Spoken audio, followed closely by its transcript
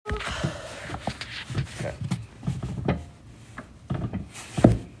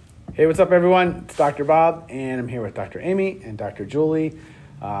Hey, what's up, everyone? It's Dr. Bob, and I'm here with Dr. Amy and Dr. Julie.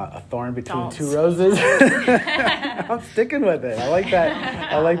 A thorn between two roses. I'm sticking with it. I like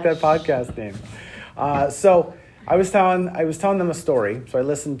that. I like that podcast name. So I was telling them a story. So I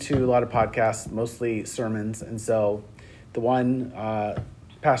listened to a lot of podcasts, mostly sermons, and so the one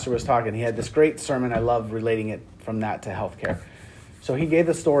pastor was talking. He had this great sermon. I love relating it from that to healthcare. So he gave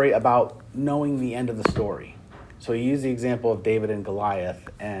the story about knowing the end of the story. So he used the example of David and Goliath,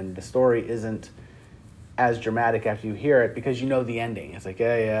 and the story isn't as dramatic after you hear it because you know the ending. It's like,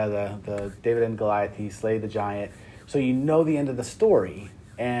 the David and Goliath, he slayed the giant. So you know the end of the story,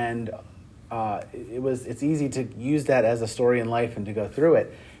 and it's easy to use that as a story in life and to go through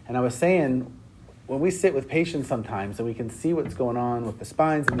it. And I was saying, when we sit with patients sometimes and we can see what's going on with the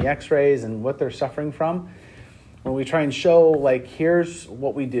spines and the x-rays and what they're suffering from, when we try and show, like, here's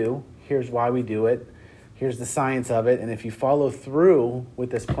what we do, here's why we do it, here's the science of it, and if you follow through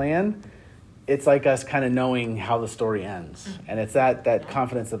with this plan, it's like us kind of knowing how the story ends. And it's that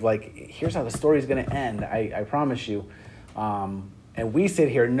confidence of, like, here's how the story is going to end, I promise you. And we sit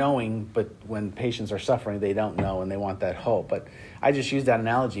here knowing, but when patients are suffering, they don't know, and they want that hope. But I just use that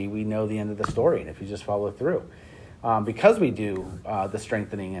analogy. We know the end of the story, and if you just follow through. Because we do the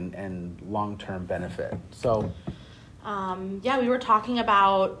strengthening and long-term benefit. So, we were talking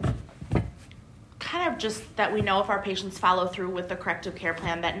about kind of just that we know if our patients follow through with the corrective care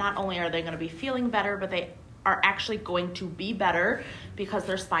plan that not only are they going to be feeling better, but they are actually going to be better because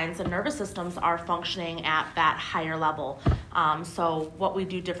their spines and nervous systems are functioning at that higher level. So what we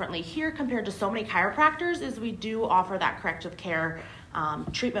do differently here compared to so many chiropractors is we do offer that corrective care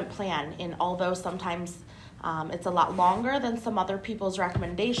treatment plan. And although sometimes it's a lot longer than some other people's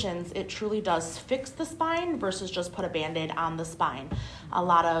recommendations, it truly does fix the spine versus just put a Band-Aid on the spine. A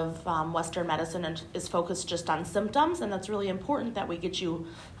lot of Western medicine is focused just on symptoms, and that's really important that we get you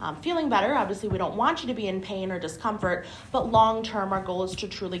feeling better. Obviously, we don't want you to be in pain or discomfort, but long-term, our goal is to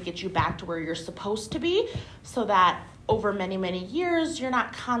truly get you back to where you're supposed to be so that over many, many years, you're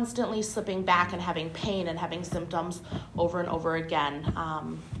not constantly slipping back and having pain and having symptoms over and over again.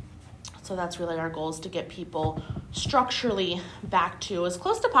 So that's really our goal, is to get people structurally back to as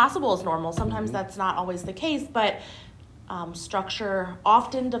close to possible as normal. Sometimes that's not always the case, but structure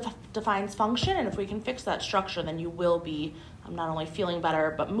often defines function. And if we can fix that structure, then you will be not only feeling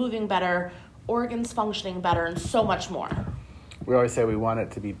better, but moving better, organs functioning better, and so much more. We always say we want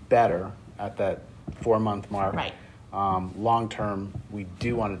it to be better at that 4-month mark. Right. Long term, we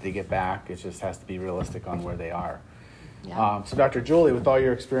do want it to get back. It just has to be realistic on where they are. Yeah. So Dr. Julie, with all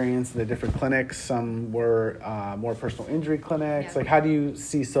your experience in the different clinics, some were more personal injury clinics. Yeah. Like, how do you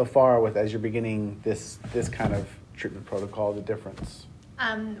see so far as you're beginning this kind of treatment protocol, the difference?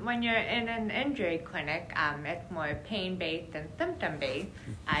 When you're in an injury clinic, it's more pain-based and symptom-based.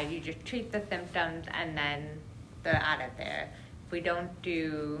 You just treat the symptoms and then they're out of there. We don't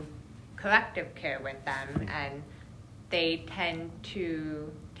do corrective care with them, and they tend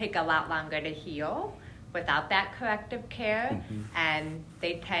to take a lot longer to heal without that corrective care, and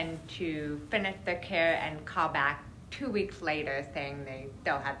they tend to finish their care and call back 2 weeks later saying they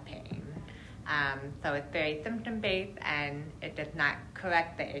still have pain. So it's very symptom-based, and it does not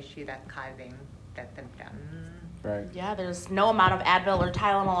correct the issue that's causing the symptoms. Right. Yeah, there's no amount of Advil or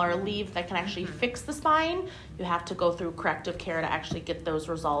Tylenol or Aleve that can actually fix the spine. You have to go through corrective care to actually get those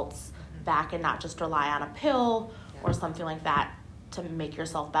results back and not just rely on a pill or something like that to make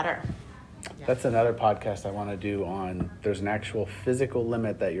yourself better. That's another podcast I want to do on, there's an actual physical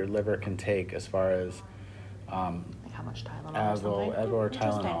limit that your liver can take as far as Like how much Tylenol or Advil something? or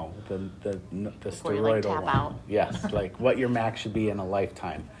Interesting. Tylenol, the Before you, steroidal tap one. out. Yes, like what your max should be in a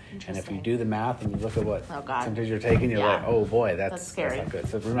lifetime. And if you do the math and you look at what Oh, God. symptoms you're taking, you're Yeah. like, oh boy, that's scary. not good.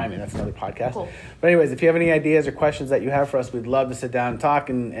 So remind me, that's another podcast. Cool. But anyways, if you have any ideas or questions that you have for us, we'd love to sit down and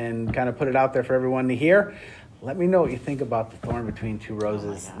talk and kind of put it out there for everyone to hear. Let me know what you think about the thorn between two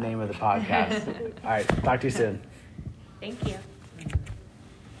roses, God. name of the podcast. All right, talk to you soon. Thank you.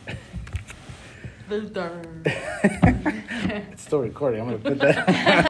 Luther. It's still recording. I'm going to put that.